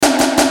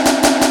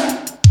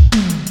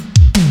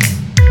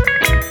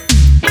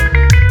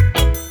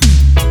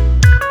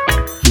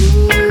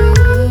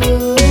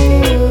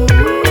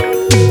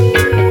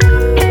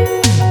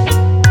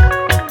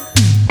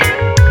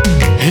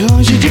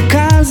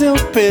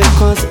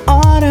com as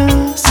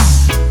horas,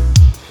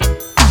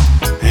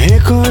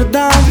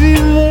 recordar,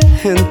 viver,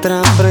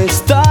 entrar pra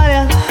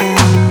história.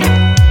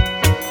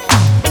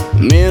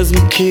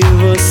 Mesmo que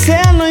você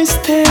não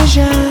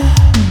esteja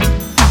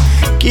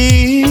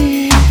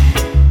aqui,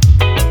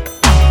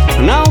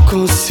 não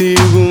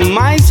consigo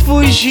mais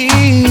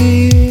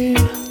fugir.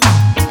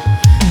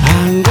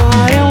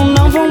 Agora eu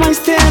não vou mais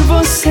ter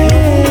você,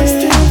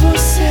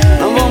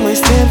 não vou mais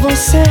ter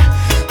você.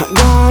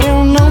 Agora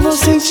eu não vou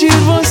sentir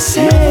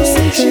você.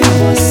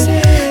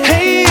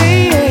 Hey,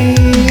 hey, hey,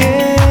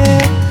 yeah.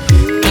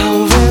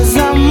 Talvez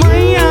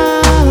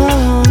amanhã,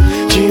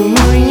 de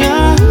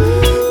manhã,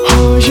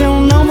 hoje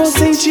eu não vou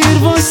sentir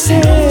você.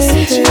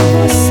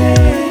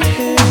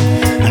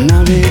 A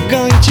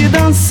navegante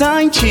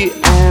dançante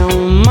é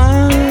um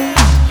mar.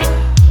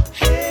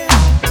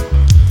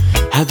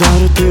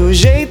 Adoro teu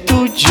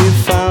jeito de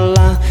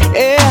falar,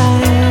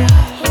 yeah.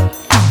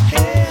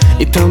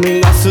 E também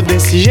gosto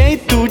desse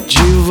jeito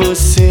de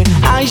você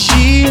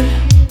agir.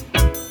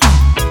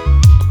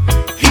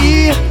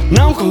 E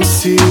não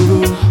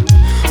consigo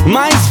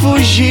mais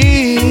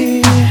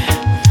fugir.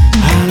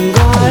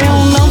 Agora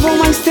eu não vou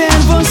mais ter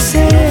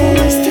você,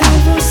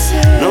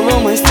 não vou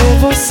mais ter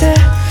você.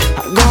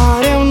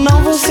 Agora eu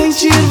não vou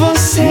sentir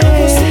você.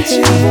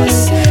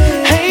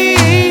 Hey,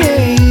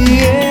 hey,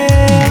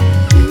 yeah.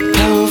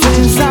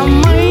 Talvez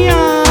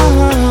amanhã,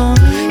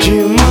 de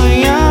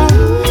manhã,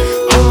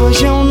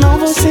 hoje eu não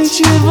vou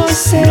sentir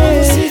você.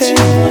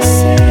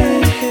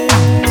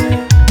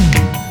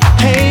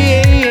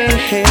 Hey, hey,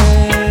 hey,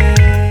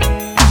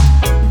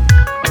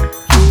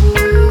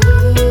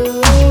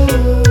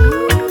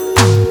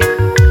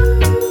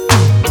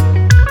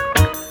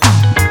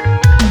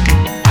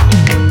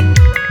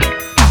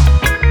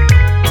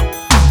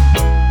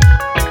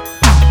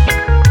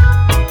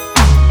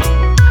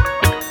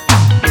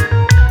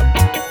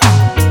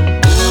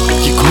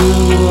 que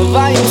quando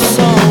vai o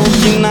sol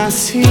que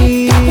nasce,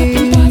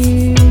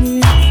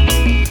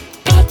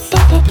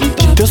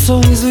 que teu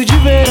sorriso de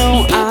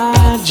verão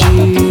arde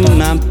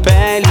na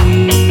pele.